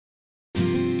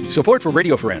Support for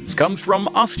Radio Friends comes from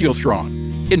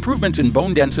OsteoStrong. Improvements in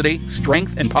bone density,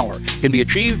 strength, and power can be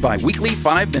achieved by weekly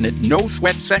 5-minute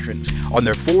no-sweat sessions on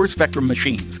their 4-spectrum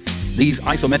machines. These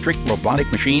isometric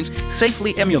robotic machines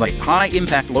safely emulate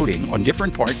high-impact loading on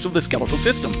different parts of the skeletal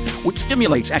system, which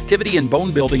stimulates activity in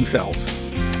bone-building cells.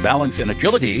 Balance and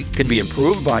agility can be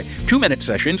improved by 2-minute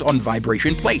sessions on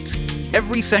vibration plates.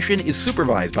 Every session is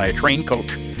supervised by a trained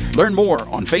coach. Learn more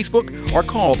on Facebook or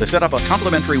call to set up a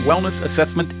complimentary wellness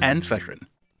assessment and session.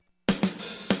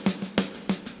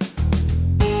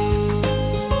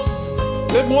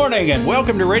 Good morning and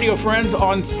welcome to Radio Friends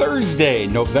on Thursday,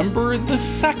 November the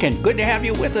 2nd. Good to have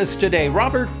you with us today.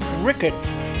 Robert Ricketts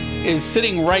is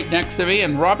sitting right next to me,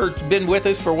 and Robert's been with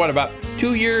us for about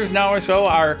 2 years now or so.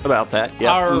 About that,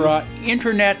 yeah. Our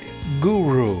internet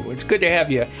guru. It's good to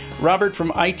have you, Robert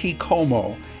from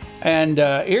ITCOMO. And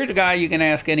here's a guy you can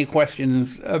ask any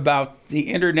questions about the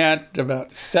internet,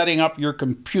 about setting up your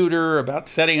computer, about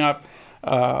setting up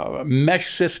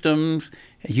mesh systems.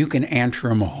 You can answer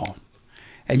them all.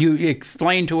 And you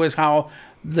explained to us how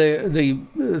the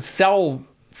cell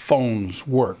phones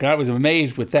work. I was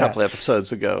amazed with that. A couple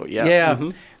episodes ago, yeah. Yeah. Mm-hmm.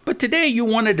 But today you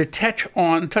wanted to touch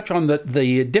on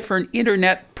the different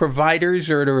internet providers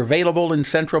that are available in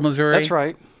Central Missouri. That's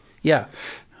right. Yeah.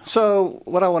 So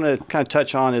what I want to kind of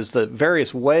touch on is the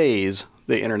various ways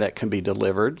the internet can be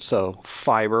delivered. So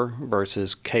fiber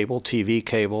versus cable, TV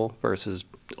cable versus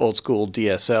old school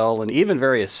DSL, and even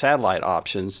various satellite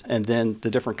options, and then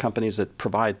the different companies that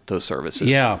provide those services.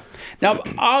 Yeah. Now,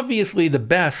 obviously, the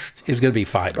best is going to be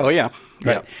fiber. Oh, yeah.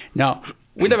 Right. Yeah. Now,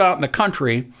 we live out in the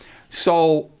country,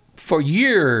 so for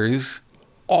years,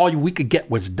 all we could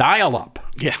get was dial-up.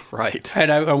 Yeah, right.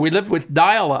 And we lived with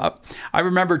dial-up. I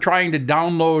remember trying to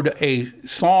download a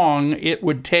song. It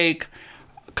would take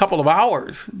a couple of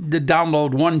hours to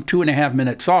download 1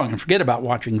 2.5-minute song, and forget about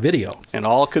watching video. And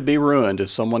all could be ruined if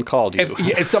someone called you.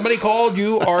 If somebody called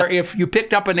you, or if you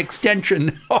picked up an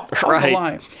extension on the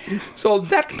line. So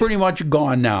that's pretty much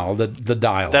gone now, the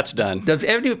dial-up. That's done. Does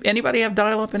anybody have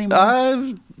dial-up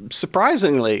anymore?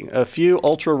 Surprisingly, a few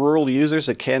ultra-rural users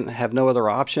that have no other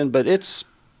option, but it's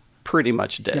pretty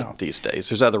much dead these days.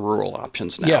 There's other rural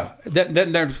options now. Yeah.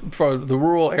 Then there's, for the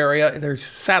rural area, there's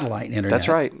satellite internet. That's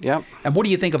right, yeah. And what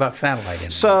do you think about satellite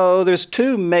internet? So there's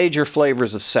two major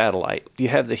flavors of satellite. You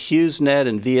have the HughesNet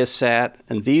and Viasat,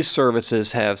 and these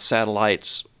services have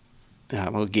satellites,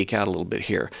 we'll geek out a little bit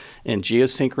here, in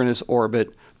geosynchronous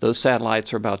orbit. Those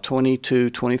satellites are about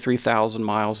 23,000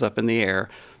 miles up in the air.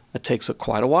 It takes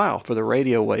quite a while for the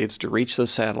radio waves to reach those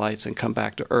satellites and come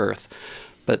back to Earth.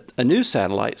 But a new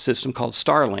satellite system called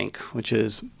Starlink, which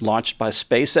is launched by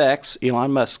SpaceX,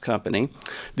 Elon Musk's company,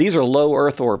 these are low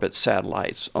Earth orbit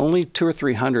satellites, only 200 or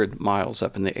 300 miles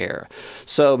up in the air.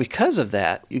 So because of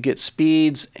that, you get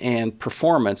speeds and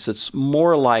performance that's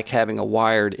more like having a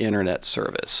wired internet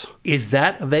service. Is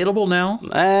that available now?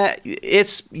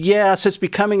 Yes, it's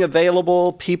becoming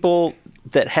available. People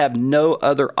that have no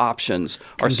other options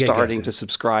are starting to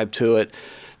subscribe to it.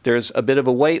 There's a bit of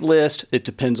a wait list. It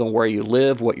depends on where you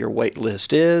live, what your wait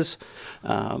list is.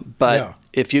 But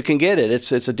if you can get it,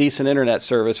 it's a decent internet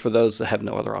service for those that have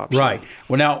no other option. Right.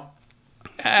 Well, now,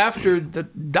 after the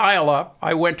dial-up,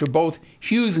 I went to both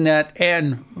HughesNet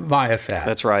and Viasat.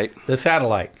 That's right. The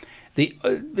satellite.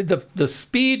 The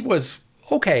speed was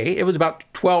okay. It was about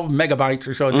 12 megabytes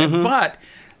or so. Mm-hmm. But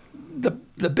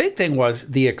the big thing was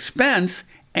the expense,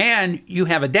 and you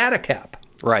have a data cap.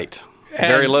 Right.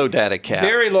 Very low data cap.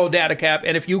 Very low data cap.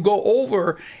 And if you go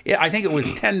over, I think it was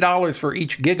 $10 for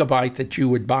each gigabyte that you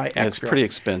would buy extra. It's pretty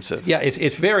expensive. Yeah,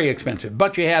 it's very expensive.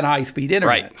 But you had high-speed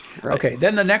internet. Right. Okay,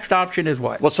 then the next option is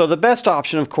what? Well, so the best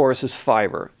option, of course, is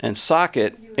fiber. And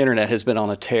Socket Internet has been on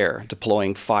a tear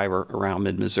deploying fiber around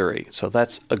mid-Missouri. So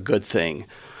that's a good thing.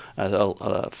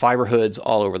 Fiber hoods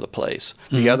all over the place.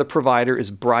 Mm-hmm. The other provider is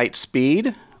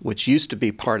Brightspeed, which used to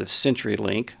be part of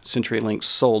CenturyLink. CenturyLink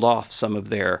sold off some of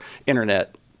their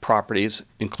internet properties,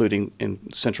 including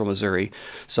in Central Missouri.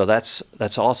 So that's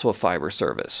also a fiber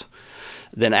service.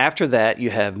 Then after that, you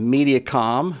have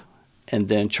Mediacom and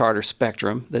then Charter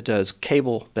Spectrum that does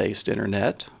cable-based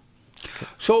internet.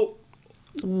 So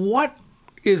what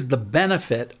is the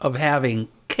benefit of having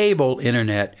cable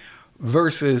internet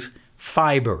versus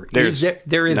fiber? There is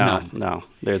none. No,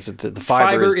 the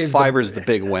fiber is the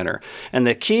big winner. And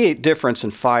the key difference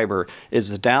in fiber is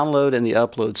the download and the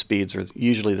upload speeds are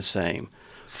usually the same.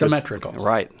 Symmetrical.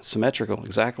 Right, symmetrical,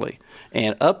 exactly.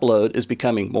 And upload is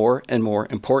becoming more and more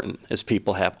important as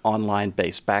people have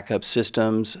online-based backup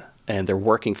systems and they're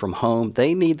working from home.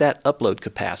 They need that upload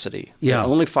capacity that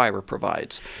only fiber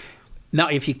provides. Now,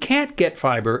 if you can't get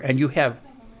fiber and you have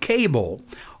cable,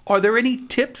 Are there any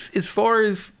tips as far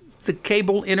as the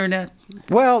cable internet?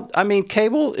 Well, I mean,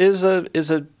 cable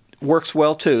works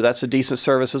well too. That's a decent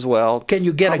service as well. Can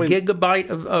you get a gigabyte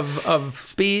of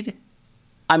speed?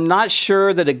 I'm not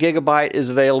sure that a gigabyte is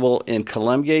available in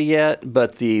Colombia yet,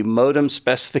 but the modem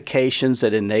specifications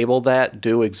that enable that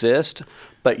do exist.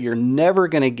 But you're never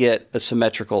going to get a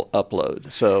symmetrical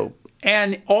upload. So,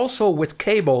 and also with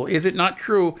cable, is it not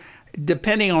true,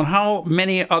 depending on how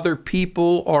many other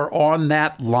people are on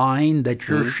that line that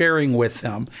you're sharing with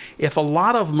them, if a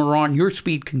lot of them are on, your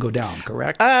speed can go down,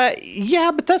 correct?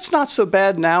 Yeah, but that's not so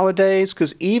bad nowadays,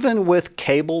 because even with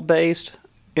cable-based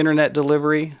internet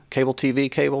delivery, cable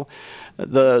TV cable,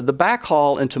 the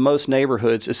backhaul into most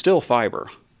neighborhoods is still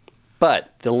fiber.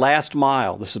 But the last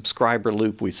mile, the subscriber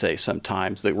loop, we say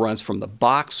sometimes, that runs from the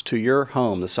box to your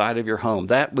home, the side of your home,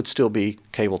 that would still be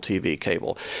cable TV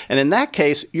cable. And in that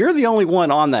case, you're the only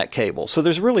one on that cable, so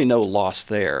there's really no loss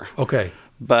there. Okay.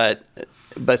 But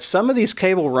some of these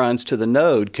cable runs to the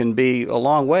node can be a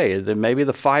long way. Maybe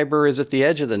the fiber is at the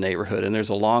edge of the neighborhood, and there's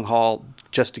a long haul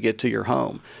just to get to your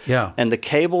home. Yeah. And the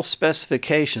cable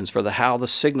specifications for how the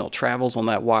signal travels on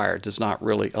that wire does not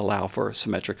really allow for a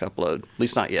symmetric upload, at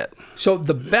least not yet. So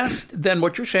the best, then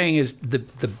what you're saying is the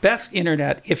best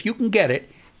internet, if you can get it,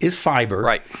 is fiber.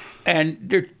 Right. And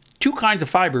there are two kinds of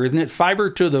fiber, isn't it? Fiber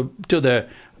to the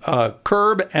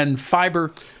curb and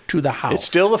fiber to the house. It's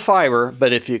still the fiber,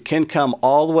 but if you can come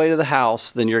all the way to the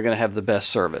house, then you're going to have the best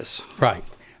service. Right.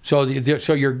 So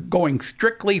you're going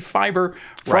strictly fiber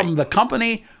from the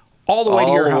company all the way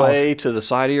to your house. All the way to the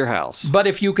side of your house. But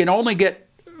if you can only get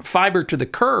fiber to the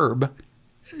curb,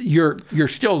 you're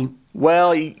still...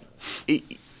 Well,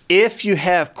 if you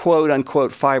have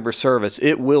quote-unquote fiber service,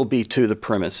 it will be to the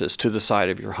premises, to the side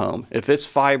of your home. If it's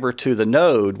fiber to the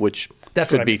node, which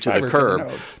could be to the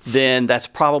curb, then that's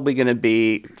probably going to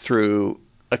be through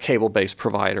a cable-based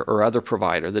provider or other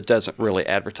provider that doesn't really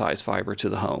advertise fiber to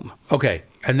the home. Okay,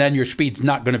 and then your speed's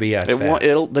not going to be as fast.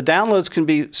 The downloads can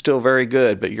be still very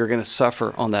good, but you're going to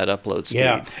suffer on that upload speed.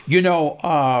 Yeah, you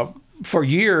know, for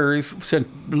years, since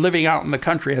living out in the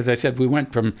country, as I said, we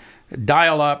went from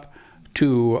dial-up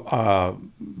to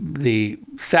the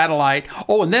satellite.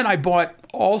 Oh, and then I bought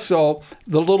also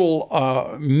the little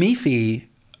MiFi.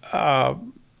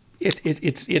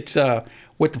 It's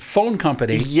with the phone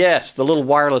company. Yes, the little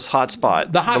wireless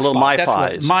hotspot. The little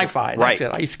MiFis. MiFi. Right.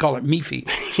 That's it. I used to call it MiFi.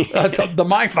 The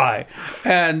MiFi.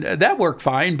 And that worked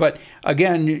fine, but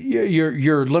again,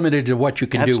 you're limited to what you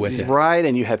can do with it. Right,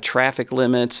 and you have traffic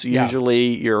limits. Usually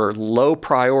you're low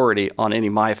priority on any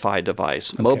MiFi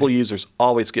device. Okay. Mobile users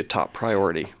always get top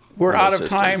priority. We're out of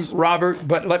time, Robert,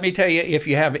 but let me tell you, if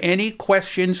you have any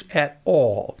questions at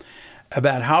all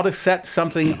about how to set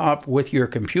something up with your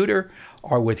computer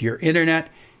or with your internet,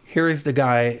 here is the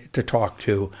guy to talk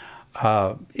to.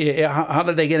 How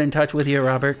do they get in touch with you,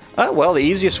 Robert? Well, the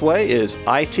easiest way is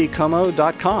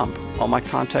itcomo.com. All my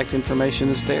contact information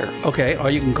is there. Okay, or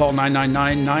you can call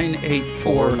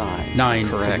 999-9849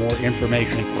 for more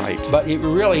information. Right. But he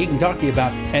can talk to you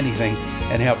about anything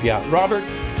and help you out. Robert,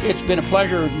 it's been a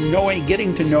pleasure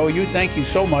getting to know you. Thank you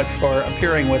so much for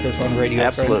appearing with us on Radio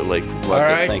Absolutely. All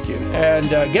right. Thank you. And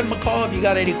give them a call if you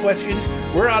got any questions.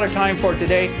 We're out of time for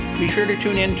today. Be sure to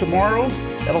tune in tomorrow.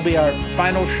 That'll be our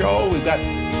final show. We've got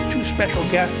two special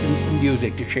guests and some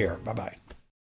music to share. Bye-bye.